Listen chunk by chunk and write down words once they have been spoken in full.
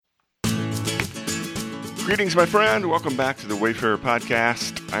Greetings, my friend. Welcome back to the Wayfarer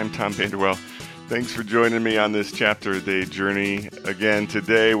Podcast. I'm Tom Vanderwell. Thanks for joining me on this chapter of the journey. Again,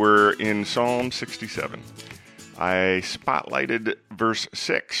 today we're in Psalm 67. I spotlighted verse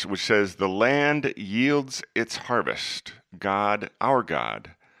 6, which says, "The land yields its harvest. God, our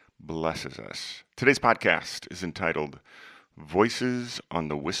God, blesses us." Today's podcast is entitled Voices on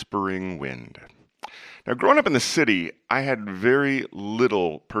the Whispering Wind. Now, growing up in the city, I had very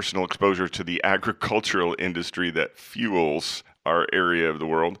little personal exposure to the agricultural industry that fuels our area of the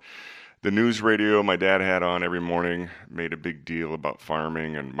world. The news radio my dad had on every morning made a big deal about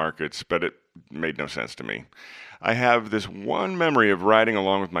farming and markets, but it made no sense to me. I have this one memory of riding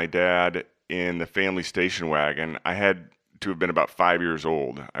along with my dad in the family station wagon. I had to have been about 5 years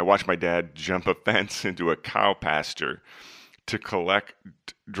old. I watched my dad jump a fence into a cow pasture to collect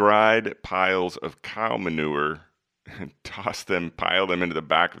dried piles of cow manure and pile them into the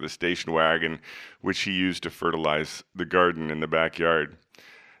back of the station wagon, which he used to fertilize the garden in the backyard.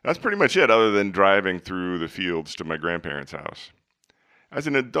 That's pretty much it, other than driving through the fields to my grandparents' house. As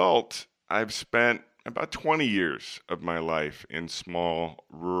an adult, I've spent about 20 years of my life in small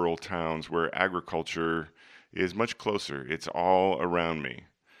rural towns where agriculture is much closer. It's all around me.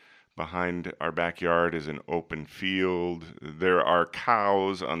 Behind our backyard is an open field. There are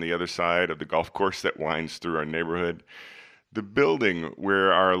cows on the other side of the golf course that winds through our neighborhood. The building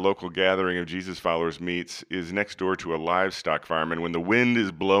where our local gathering of Jesus followers meets is next door to a livestock farm, and when the wind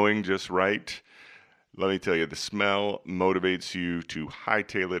is blowing just right, let me tell you, the smell motivates you to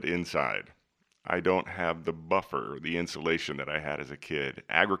hightail it inside. I don't have the buffer, the insulation that I had as a kid.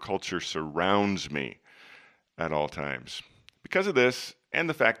 Agriculture surrounds me at all times. Because of this, and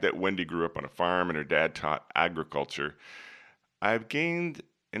the fact that Wendy grew up on a farm and her dad taught agriculture, I've gained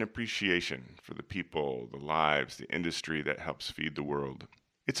an appreciation for the people, the lives, the industry that helps feed the world.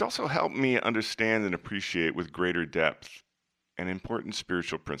 It's also helped me understand and appreciate with greater depth an important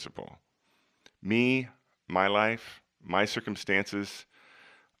spiritual principle. Me, my life, my circumstances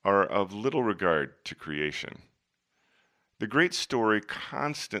are of little regard to creation. The great story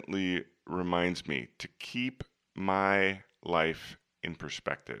constantly reminds me to keep my life in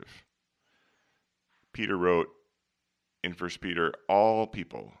perspective. Peter wrote in 1 Peter, "All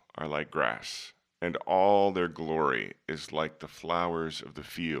people are like grass, and all their glory is like the flowers of the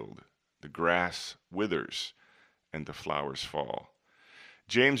field. The grass withers, and the flowers fall."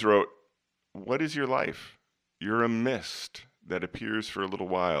 James wrote, "What is your life? You're a mist that appears for a little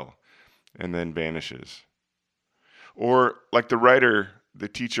while and then vanishes." Or, like the writer, the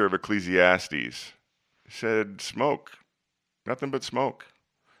teacher of Ecclesiastes, said, "Smoke. Nothing but smoke.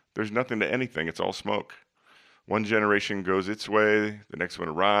 There's nothing to anything. It's all smoke. One generation goes its way, the next one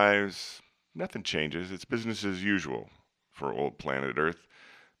arrives. Nothing changes. It's business as usual for old planet Earth.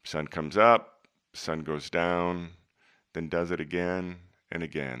 Sun comes up, sun goes down, then does it again and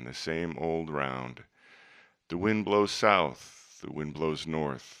again, the same old round. The wind blows south, the wind blows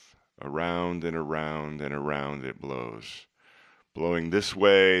north. Around and around and around it blows. Blowing this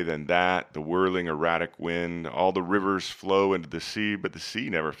way, then that, the whirling erratic wind. All the rivers flow into the sea, but the sea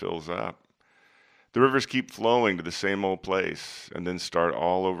never fills up. The rivers keep flowing to the same old place, and then start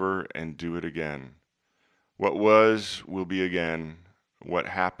all over and do it again. What was will be again. What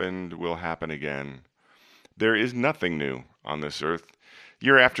happened will happen again. There is nothing new on this earth.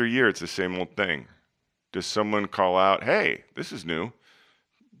 Year after year, it's the same old thing. Does someone call out, "Hey, this is new"?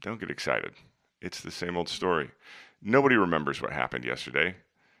 Don't get excited. It's the same old story. Nobody remembers what happened yesterday.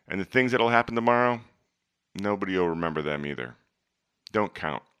 And the things that'll happen tomorrow, nobody will remember them either. Don't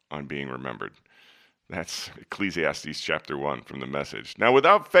count on being remembered. That's Ecclesiastes chapter 1 from the Message. Now,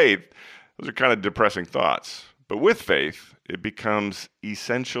 without faith, those are kind of depressing thoughts. But with faith, it becomes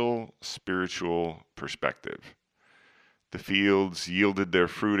essential spiritual perspective. The fields yielded their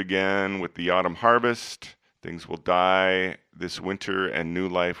fruit again with the autumn harvest. Things will die this winter, and new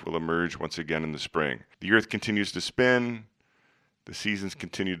life will emerge once again in the spring. The earth continues to spin. The seasons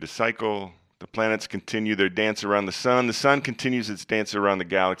continue to cycle. The planets continue their dance around the sun. The sun continues its dance around the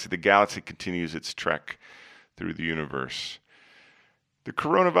galaxy. The galaxy continues its trek through the universe. The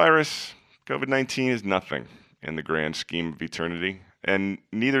coronavirus, COVID-19, is nothing in the grand scheme of eternity, and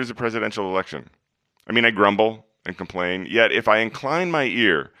neither is a presidential election. I mean, I grumble and complain, yet if I incline my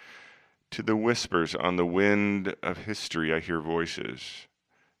ear to the whispers on the wind of history, I hear voices,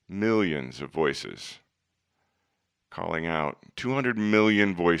 millions of voices, calling out, 200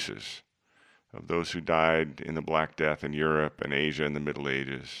 million voices of those who died in the Black Death in Europe and Asia in the Middle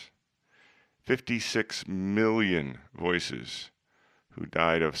Ages. 56 million voices who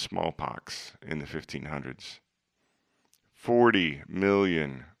died of smallpox in the 1500s. 40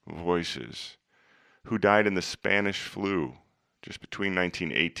 million voices who died in the Spanish flu just between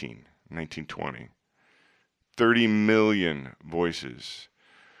 1918 and 1920. 30 million voices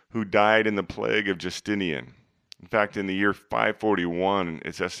who died in the plague of Justinian. In fact, in the year 541,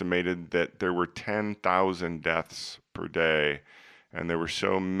 it's estimated that there were 10,000 deaths per day, and there were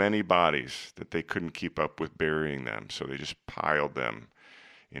so many bodies that they couldn't keep up with burying them, so they just piled them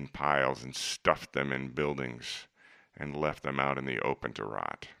in piles and stuffed them in buildings and left them out in the open to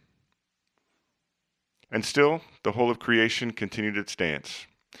rot. And still, the whole of creation continued its dance.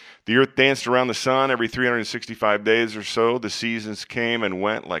 The earth danced around the sun every 365 days or so. The seasons came and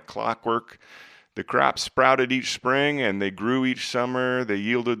went like clockwork. The crops sprouted each spring, and they grew each summer. They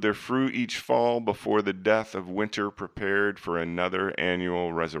yielded their fruit each fall before the death of winter prepared for another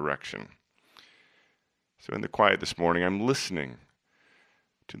annual resurrection. So in the quiet this morning, I'm listening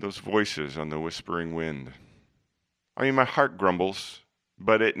to those voices on the whispering wind. I mean, my heart grumbles,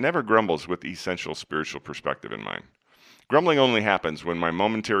 but it never grumbles with essential spiritual perspective in mind. Grumbling only happens when my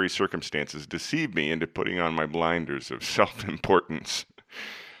momentary circumstances deceive me into putting on my blinders of self-importance.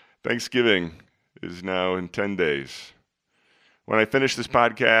 Thanksgiving is now in 10 days. When I finish this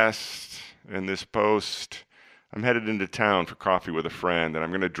podcast and this post, I'm headed into town for coffee with a friend, and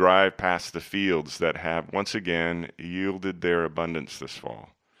I'm going to drive past the fields that have once again yielded their abundance this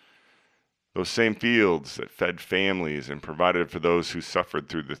fall. Those same fields that fed families and provided for those who suffered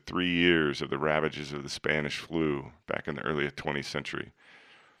through the 3 years of the ravages of the Spanish flu back in the early 20th century.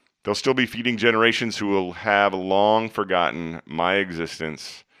 They'll still be feeding generations who will have long forgotten my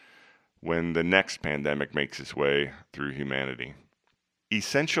existence when the next pandemic makes its way through humanity.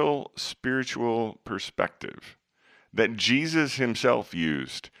 Essential spiritual perspective that Jesus himself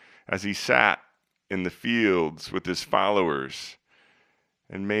used as he sat in the fields with his followers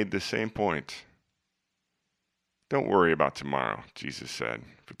and made the same point. Don't worry about tomorrow, Jesus said,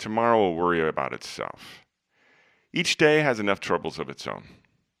 for tomorrow will worry about itself. Each day has enough troubles of its own.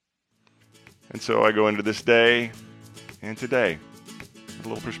 And so I go into this day and today with a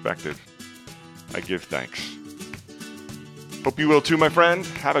little perspective. I give thanks. Hope you will too, my friend.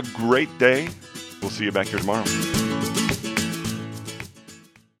 Have a great day. We'll see you back here tomorrow.